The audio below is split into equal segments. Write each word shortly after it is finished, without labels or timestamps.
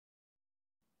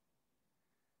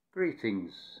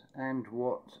Greetings, and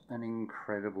what an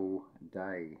incredible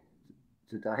day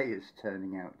today is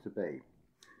turning out to be.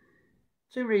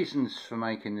 Two reasons for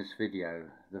making this video.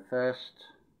 The first,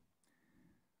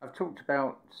 I've talked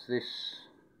about this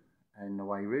in the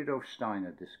way Rudolf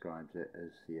Steiner describes it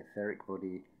as the etheric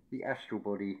body, the astral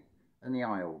body, and the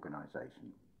eye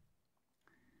organisation.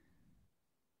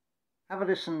 Have a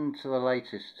listen to the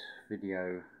latest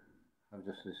video I've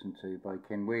just listened to by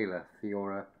Ken Wheeler,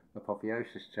 Theoria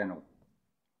Apophasis channel.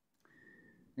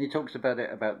 He talks about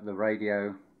it, about the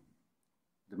radio,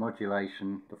 the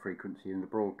modulation, the frequency and the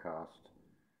broadcast.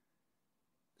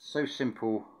 So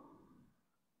simple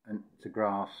and to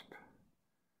grasp,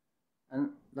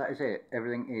 and that is it.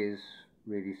 Everything is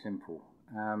really simple.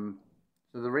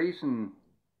 So the reason,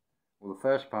 well,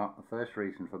 the first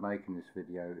reason for making this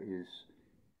video is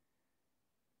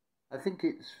I think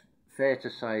it's fair to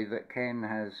say that Ken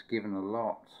has given a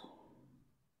lot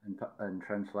and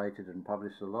translated and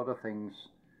published a lot of things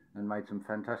and made some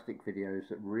fantastic videos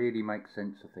that really make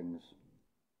sense of things.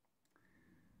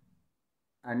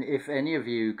 And if any of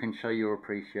you can show your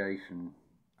appreciation,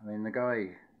 I mean, the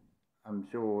guy, I'm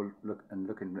sure,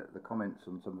 looking at the comments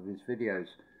on some of his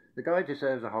videos, the guy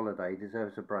deserves a holiday,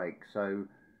 deserves a break. So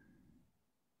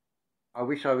I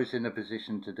wish I was in a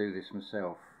position to do this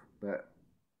myself, but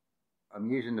I'm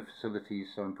using the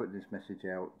facilities, so I'm putting this message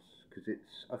out because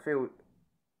I feel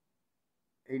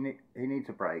he needs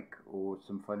a break or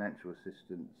some financial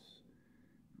assistance,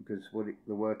 because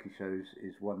the work he shows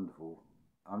is wonderful.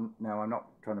 Now, I'm not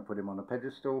trying to put him on a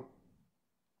pedestal,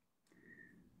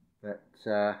 but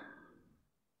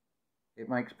it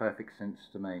makes perfect sense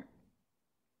to me.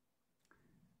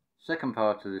 Second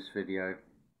part of this video,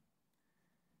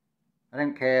 I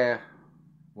don't care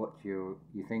what you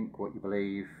think, what you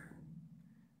believe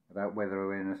about whether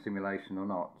we're in a simulation or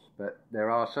not, but there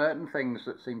are certain things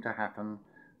that seem to happen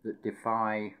that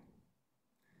defy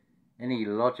any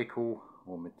logical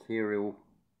or material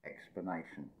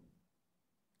explanation.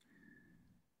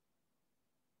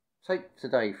 Take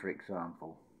today, for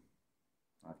example.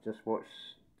 I've just watched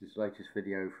this latest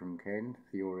video from Ken,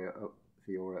 Theoria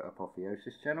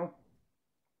Apophasis channel.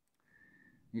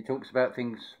 He talks about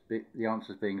things, the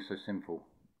answers being so simple.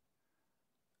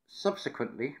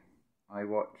 Subsequently, I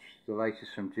watched the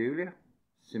latest from Julia,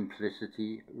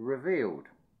 Simplicity Revealed.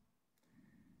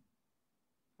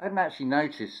 I hadn't actually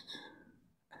noticed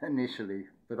initially,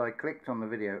 but I clicked on the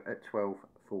video at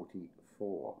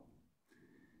 12:44.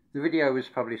 The video was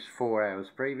published 4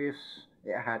 hours previous.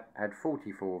 It had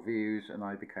 44 views, and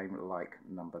I became like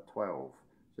number 12.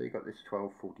 So you got this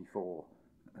 12:44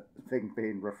 thing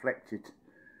being reflected.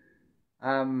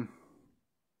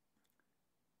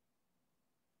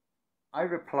 I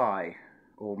reply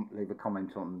or leave a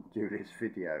comment on Julia's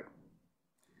video.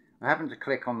 I happened to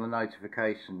click on the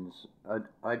notifications.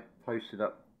 I'd posted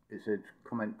up, it said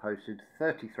comment posted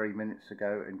 33 minutes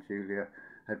ago, and Julia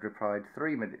had replied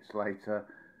 3 minutes later,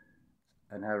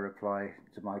 and her reply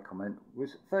to my comment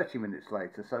was 30 minutes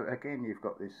later. So again, you've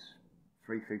got this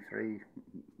 333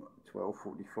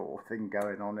 12:44 thing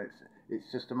going on.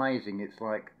 It's just amazing. It's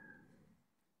like,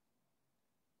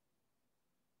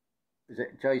 is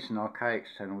it Jason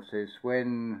Archaic's channel says,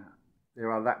 when there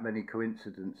are that many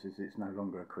coincidences, it's no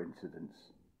longer a coincidence.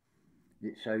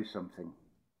 It shows something.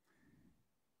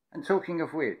 And talking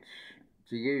of which,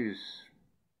 to use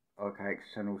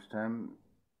Archaic's channel's term,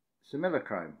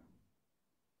 similiechrome.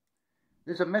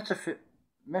 There's a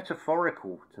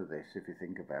metaphorical to this, if you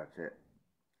think about it.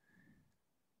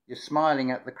 You're smiling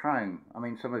at the chrome. I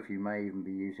mean, some of you may even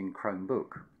be using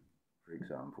Chromebook, for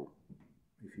example,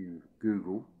 if you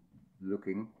Google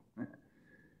looking.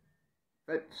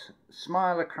 But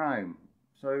similiechrome,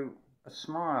 so a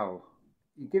smile,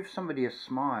 you give somebody a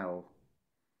smile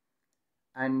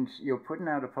and you're putting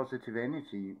out a positive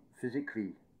energy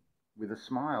physically with a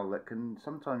smile that can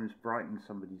sometimes brighten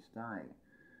somebody's day.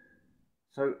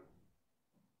 So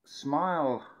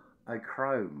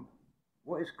similiechrome.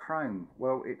 What is chrome?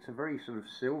 Well, it's a very sort of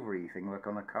silvery thing, like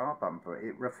on a car bumper.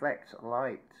 It reflects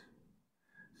light.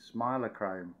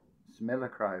 Similiechrome.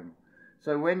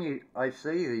 So when I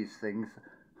see these things,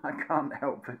 I can't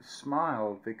help but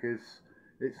smile, because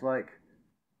it's like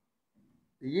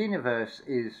the universe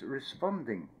is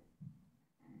responding.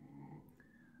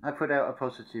 I put out a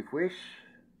positive wish.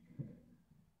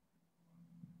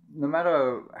 No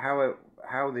matter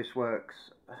how this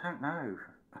works, I don't know.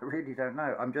 I really don't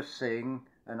know. I'm just seeing,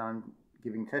 and I'm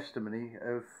giving testimony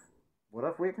of what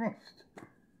I've witnessed.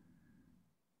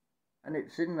 And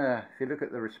it's in the, if you look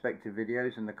at the respective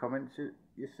videos and the comments,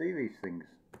 you see these things.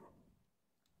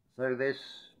 So there's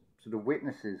sort of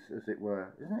witnesses, as it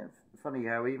were. Isn't it funny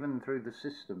how even through the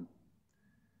system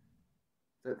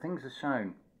that things are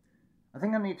shown? I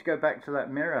think I need to go back to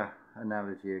that mirror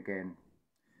analogy again.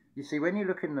 You see, when you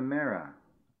look in the mirror,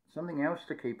 something else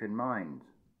to keep in mind.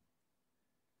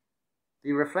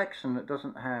 The reflection that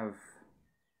doesn't have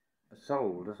a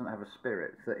soul, doesn't have a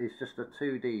spirit, that is just a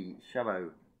 2D shallow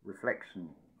reflection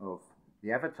of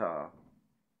the avatar.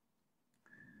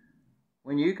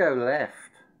 When you go left,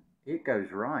 it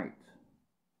goes right.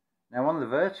 Now on the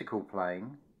vertical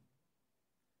plane,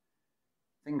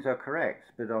 things are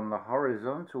correct, but on the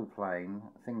horizontal plane,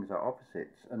 things are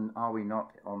opposites. And are we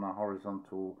not on a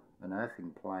horizontal, an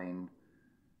earthing plane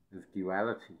of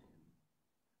duality?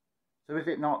 So is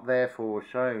it not therefore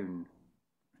shown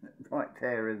right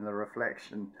there in the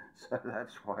reflection? So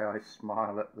that's why I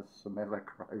smile at the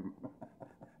similiechrome.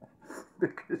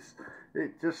 Because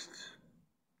it just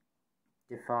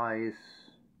defies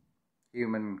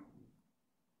human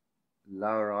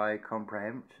lower eye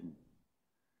comprehension.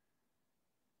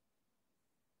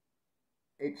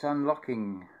 It's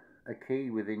unlocking a key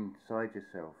within inside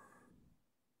yourself.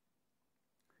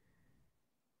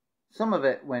 Some of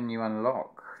it, when you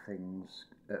unlock things,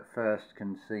 at first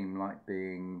can seem like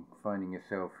finding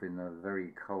yourself in a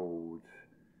very cold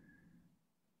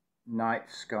night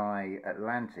sky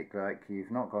Atlantic, like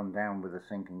you've not gone down with a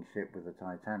sinking ship with the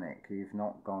Titanic, you've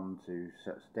not gone to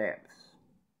such depths.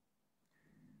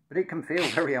 But it can feel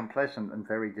very unpleasant and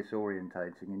very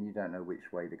disorientating, and you don't know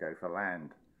which way to go for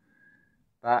land.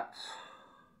 But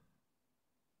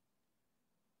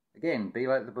again, be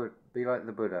like the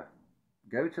Buddha.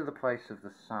 Go to the place of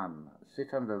the sun.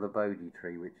 Sit under the Bodhi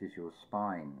tree, which is your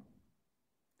spine.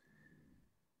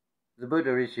 The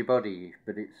Buddha is your body,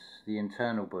 but it's the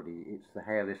internal body. It's the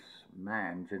hairless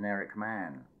man, generic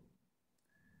man.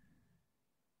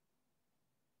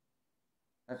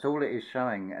 That's all it is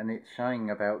showing, and it's showing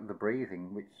about the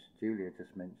breathing, which Julia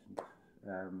just mentioned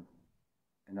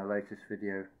in her latest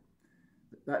video.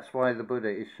 That's why the Buddha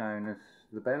is shown as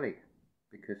the belly,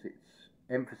 because it's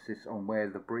emphasis on where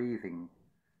the breathing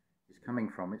is coming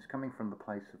from. It's coming from the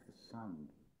place of the sun.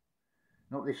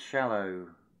 Not this shallow,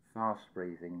 fast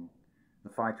breathing, the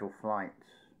fight or flight.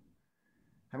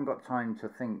 Haven't got time to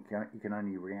think, you can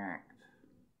only react.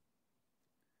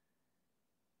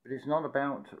 But it's not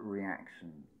about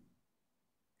reaction.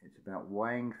 It's about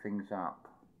weighing things up.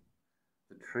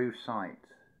 The true sight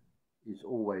is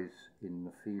always in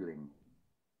the feeling.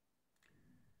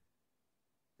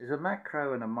 There's a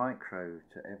macro and a micro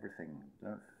to everything.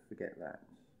 Don't forget that.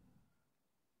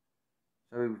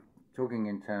 So, talking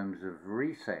in terms of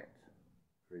reset,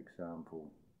 for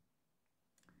example,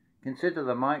 consider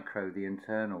the micro, the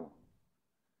internal.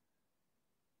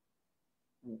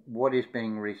 What is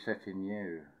being reset in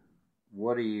you?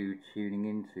 What are you tuning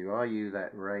into? Are you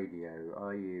that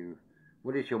radio?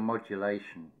 What is your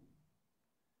modulation?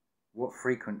 What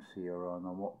frequency you're on,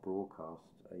 and what broadcast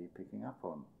are you picking up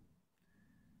on?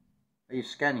 Are you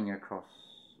scanning across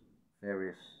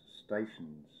various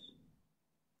stations?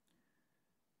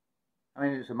 I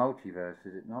mean, it's a multiverse,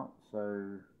 is it not?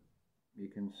 So you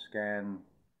can scan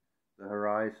the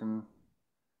horizon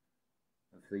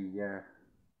of the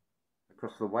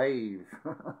across the wave.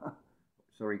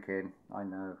 Sorry, Ken, I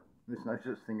know. There's no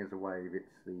such thing as a wave.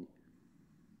 It's the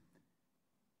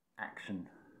action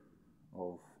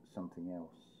of something else.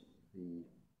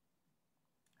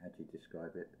 How do you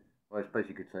describe it? Well, I suppose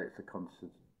you could say it's the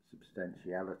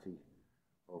consubstantiality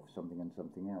of something and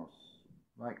something else.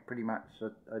 Like pretty much,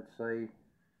 I'd say,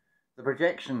 the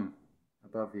projection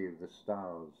above you, the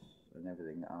stars and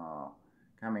everything are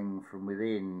coming from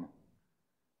within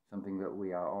something that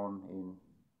we are on in.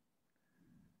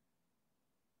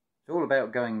 It's all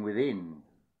about going within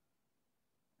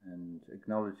and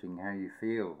acknowledging how you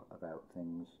feel about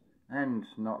things and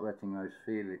not letting those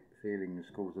feelings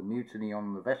cause a mutiny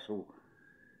on the vessel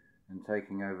and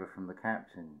taking over from the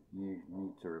captain. You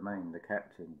need to remain the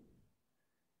captain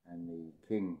and the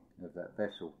king of that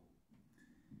vessel.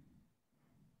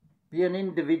 Be an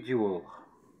individual.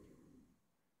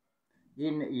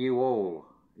 In you all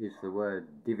is the word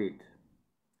divid.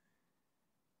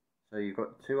 So you've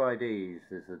got two IDs,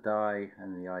 there's the die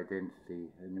and the identity.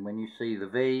 And when you see the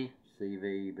V,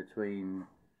 CV between,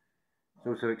 it's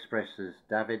also expressed as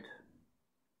David,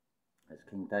 as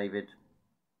King David,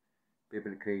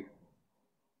 biblically.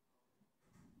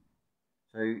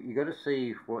 So you've got to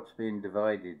see what's being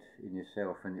divided in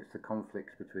yourself, and it's the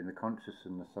conflicts between the conscious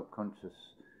and the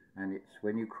subconscious. And it's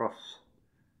when you cross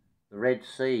the Red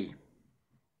Sea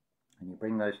and you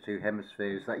bring those two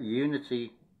hemispheres, that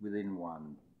unity within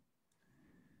one.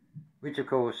 which of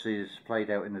course is played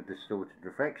out in a distorted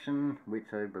reflection,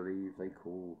 which I believe they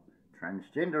call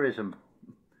transgenderism,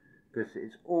 because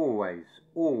it's always,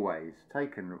 always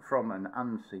taken from an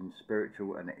unseen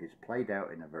spiritual, and it is played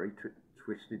out in a very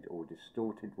twisted or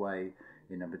distorted way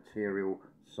in a material,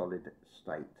 solid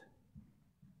state.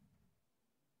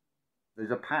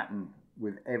 There's a pattern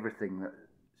with everything that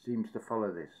seems to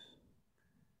follow this.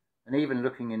 And even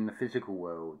looking in the physical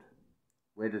world,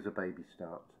 where does a baby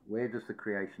start? Where does the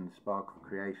creation, spark of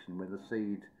creation, where the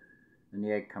seed and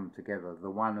the egg come together, the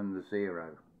one and the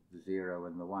zero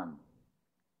and the one?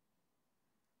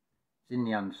 It's in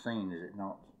the unseen, is it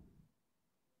not?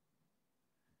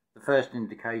 The first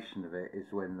indication of it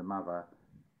is when the mother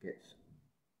gets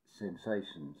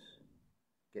sensations,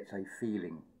 gets a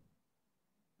feeling.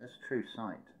 That's true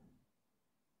sight.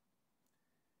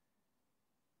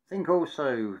 Think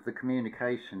also the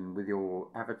communication with your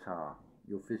avatar,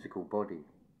 your physical body.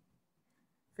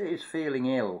 If it is feeling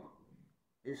ill,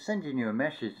 it's sending you a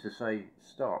message to say,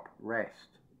 stop,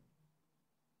 rest.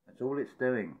 That's all it's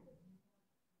doing.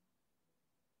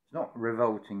 It's not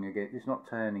revolting against, it's not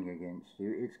turning against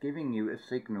you, it's giving you a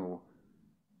signal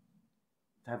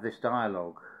to have this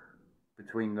dialogue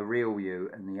between the real you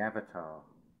and the avatar.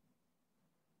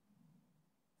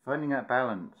 Finding that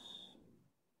balance.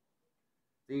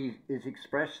 Is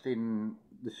expressed in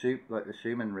the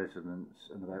Schumann resonance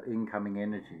and about incoming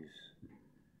energies.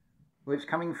 Well, it's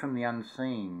coming from the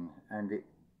unseen, and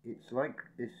it's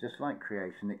just like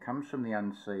creation. It comes from the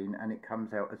unseen, and it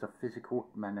comes out as a physical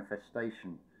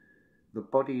manifestation. The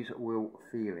bodies will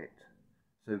feel it.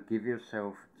 So give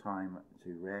yourself time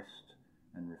to rest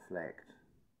and reflect.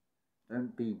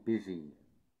 Don't be busy.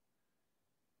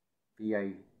 Be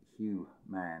a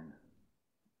human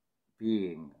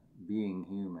being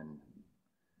human,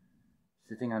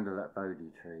 sitting under that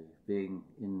Bodhi tree, being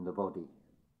in the body,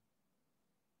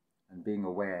 and being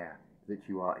aware that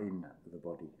you are in the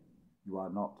body. You are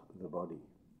not the body.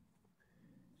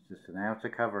 It's just an outer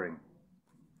covering.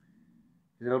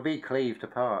 It'll be cleaved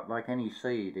apart like any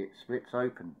seed. It splits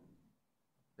open.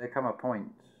 There will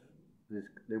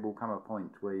come a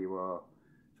point where you are.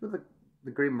 It's what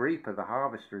the Grim Reaper, the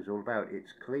harvester, is all about.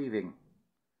 It's cleaving.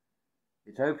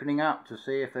 It's opening up to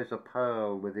see if there's a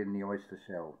pearl within the oyster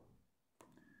shell.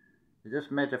 They're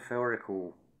just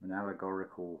metaphorical and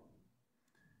allegorical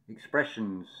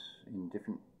expressions in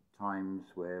different times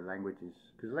where languages,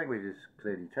 because languages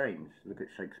clearly change. Look at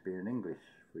Shakespeare in English,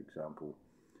 for example.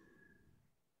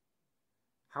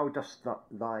 I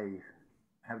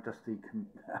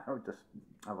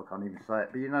can't even say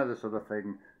it, but you know the sort of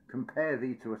thing, compare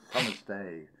thee to a summer's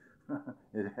day.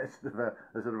 It's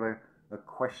sort of a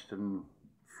question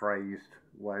phrased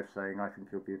way of saying I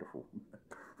think you're beautiful.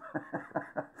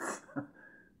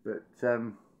 But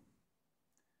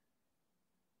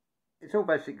it's all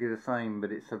basically the same,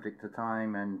 but it's subject to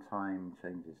time, and time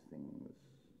changes things.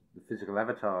 The physical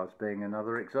avatars being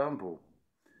another example.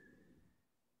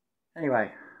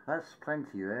 Anyway, that's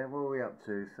plenty there. What are we up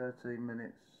to? 13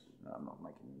 minutes? No, I'm not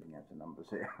making anything out of numbers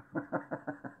here.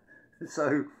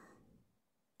 So,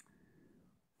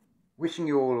 wishing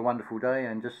you all a wonderful day,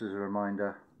 and just as a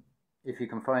reminder, if you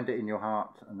can find it in your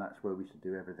heart, and that's where we should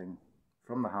do everything,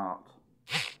 from the heart.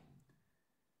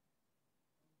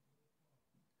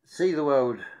 See the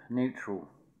world neutral,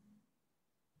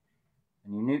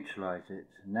 and you neutralise it,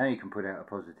 and now you can put out a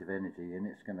positive energy, and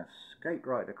it's going to skate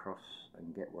right across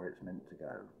and get where it's meant to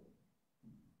go.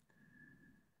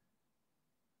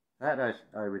 That,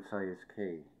 I would say, is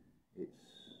key. It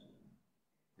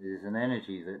is an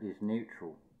energy that is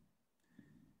neutral.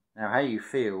 Now, how you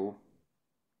feel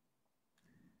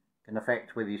can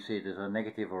affect whether you see it as a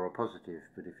negative or a positive,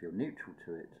 but if you're neutral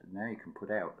to it, now you can put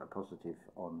out a positive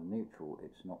on the neutral.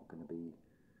 It's not going to be,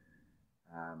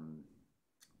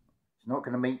 it's not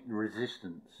going to meet the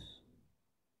resistance,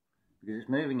 because it's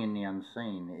moving in the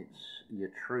unseen. It's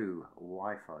your true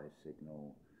Wi-Fi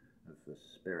signal of the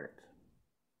spirit.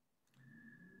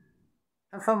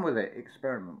 Have fun with it,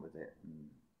 experiment with it, and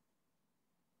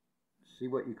see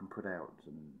what you can put out,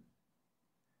 and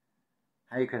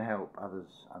how you can help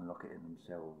others unlock it in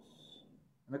themselves.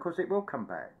 And of course it will come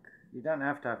back. You don't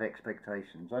have to have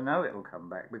expectations. I know it will come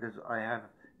back, because I have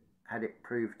had it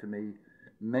proved to me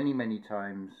many, many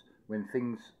times when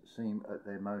things seem at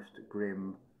their most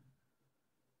grim.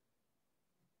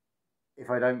 If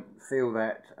I don't feel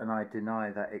that, and I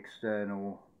deny that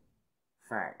external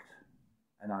fact,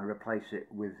 and I replace it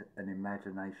with an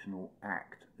imaginational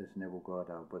act, as Neville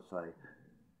Goddard would say,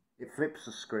 it flips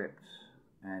the script,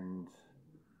 and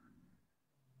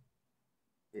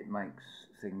it makes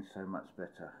things so much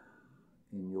better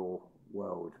in your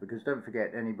world. Because don't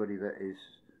forget, anybody that is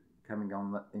coming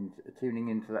on that, tuning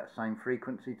into that same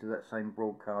frequency, to that same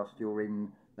broadcast. You're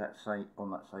in that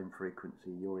on that same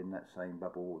frequency. You're in that same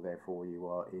bubble. Therefore, you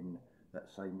are in that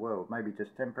same world. Maybe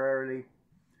just temporarily,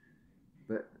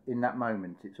 but in that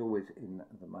moment, it's always in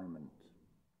the moment.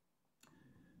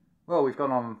 Well, we've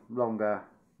gone on longer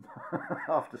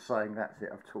after saying that's it.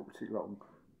 I've talked too long.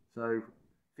 So,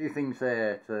 a few things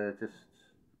there to just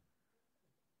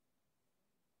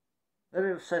let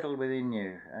it settle within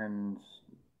you and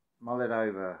mull it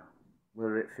over,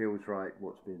 whether it feels right,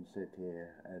 what's being said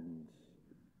here. And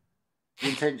the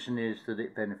intention is that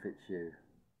it benefits you,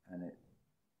 and it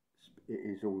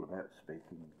is all about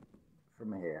speaking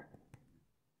from here.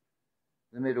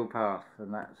 The middle path,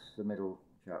 and that's the middle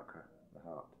chakra, the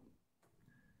heart.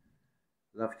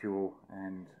 Love you all,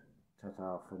 and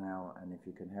ta-ta for now. And if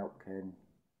you can help Ken,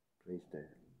 please do.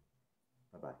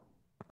 Bye-bye.